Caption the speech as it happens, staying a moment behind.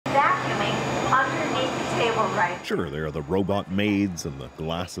table right. Sure, there are the robot maids and the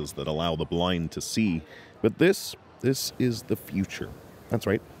glasses that allow the blind to see, but this is the future. That's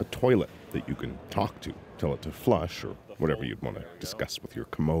right, a toilet that you can talk to, tell it to flush, or whatever you'd want to discuss with your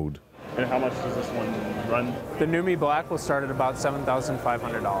commode. And how much does this one run? The New Me Black will start at about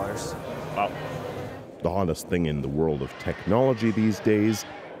 $7,500. Wow. The hottest thing in the world of technology these days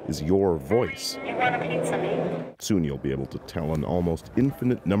is your voice. You want a pizza, maybe? Soon you'll be able to tell an almost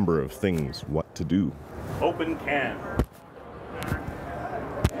infinite number of things what to do. Open can.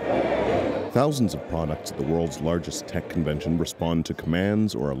 Thousands of products at the world's largest tech convention respond to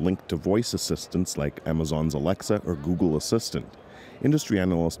commands or a link to voice assistants like Amazon's Alexa or Google Assistant. Industry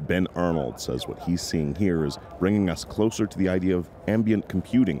analyst Ben Arnold says what he's seeing here is bringing us closer to the idea of ambient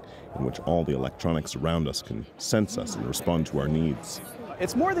computing, in which all the electronics around us can sense us and respond to our needs.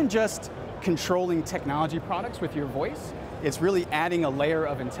 It's more than just controlling technology products with your voice. It's really adding a layer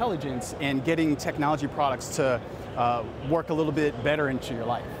of intelligence and getting technology products to work a little bit better into your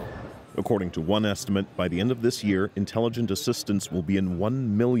life. According to one estimate, by the end of this year, intelligent assistants will be in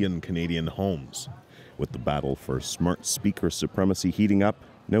 1 million Canadian homes. With the battle for smart speaker supremacy heating up,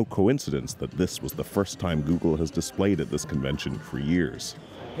 no coincidence that this was the first time Google has displayed at this convention for years.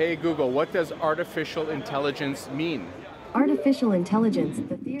 Hey Google, what does artificial intelligence mean? Artificial intelligence.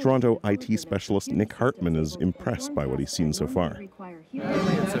 Toronto IT specialist Nick Hartman is impressed by what he's seen so far.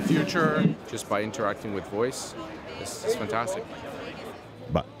 It's the future, just by interacting with voice. It's fantastic.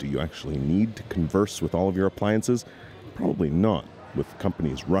 But do you actually need to converse with all of your appliances? Probably not. With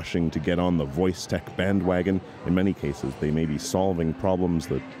companies rushing to get on the voice tech bandwagon, in many cases they may be solving problems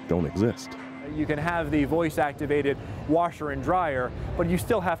that don't exist. You can have the voice-activated washer and dryer, but you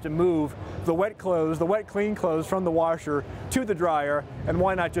still have to move the wet clothes, the wet clean clothes from the washer to the dryer, and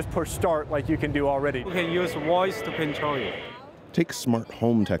why not just push start like you can do already? You can use voice to control it. Take smart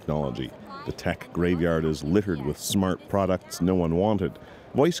home technology. The tech graveyard is littered with smart products no one wanted.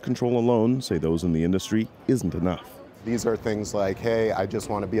 Voice control alone, say those in the industry, isn't enough. These are things like, hey, I just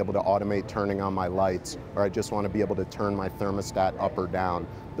want to be able to automate turning on my lights, or I just want to be able to turn my thermostat up or down.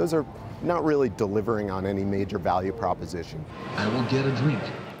 Those are not really delivering on any major value proposition. I will get a drink.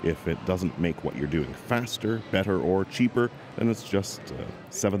 If it doesn't make what you're doing faster, better, or cheaper, then it's just a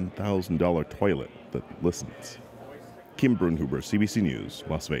 $7,000 toilet that listens. Kim Brunhuber, CBC News,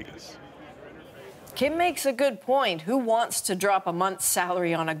 Las Vegas. Kim makes a good point. Who wants to drop a month's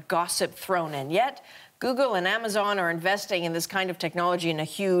salary on a gossip thrown in? Yet, Google and Amazon are investing in this kind of technology in a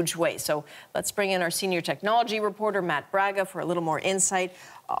huge way. So let's bring in our senior technology reporter, Matt Braga, for a little more insight.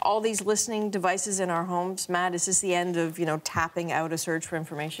 All these listening devices in our homes, Matt, is this the end of, tapping out a search for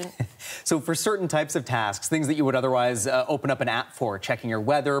information? So for certain types of tasks, things that you would otherwise open up an app for, checking your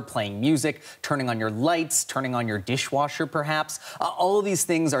weather, playing music, turning on your lights, turning on your dishwasher perhaps, all of these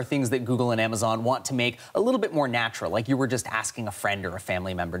things are things that Google and Amazon want to make a little bit more natural, like you were just asking a friend or a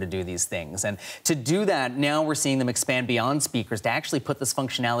family member to do these things. And to do that, now we're seeing them expand beyond speakers to actually put this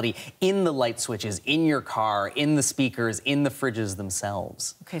functionality in the light switches, in your car, in the speakers, in the fridges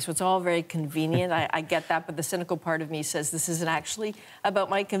themselves. Okay, so it's all very convenient. I get that, but the cynical part of me says this isn't actually about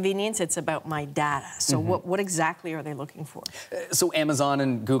my convenience, it's about my data. So what exactly are they looking for? So Amazon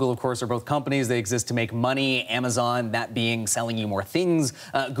and Google, of course, are both companies. They exist to make money. Amazon, that being selling you more things,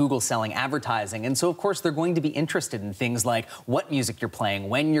 Google selling advertising. And so, of course, they're going to be interested in things like what music you're playing,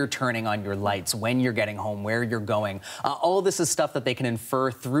 when you're turning on your lights, when you're getting home, where you're going. All this is stuff that they can infer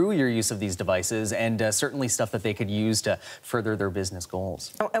through your use of these devices, and certainly stuff that they could use to further their business goals.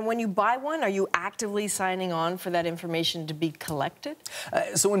 Oh, and when you buy one, are you actively signing on for that information to be collected?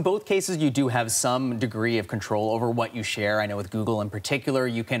 So in both cases, you do have some degree of control over what you share. I know with Google in particular,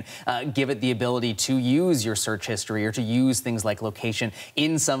 you can give it the ability to use your search history or to use things like location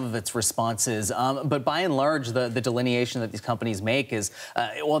in some of its responses. But by and large, the delineation that these companies make is,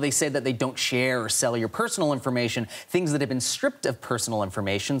 while they say that they don't share or sell your personal information, things that have been stripped of personal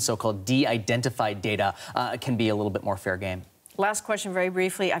information, so-called de-identified data, can be a little bit more fair game. Last question, very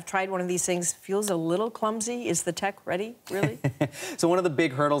briefly. I've tried one of these things. Feels a little clumsy. Is the tech ready, really? So one of the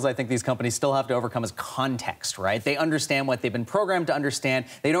big hurdles I think these companies still have to overcome is context, right? They understand what they've been programmed to understand.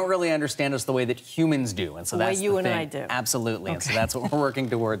 They don't really understand us the way that humans do. And so that's the thing. The way you and I do. Absolutely. Okay. And so that's what we're working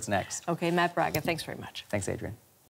towards next. Okay, Matt Braga, thanks very much. Thanks, Adrian.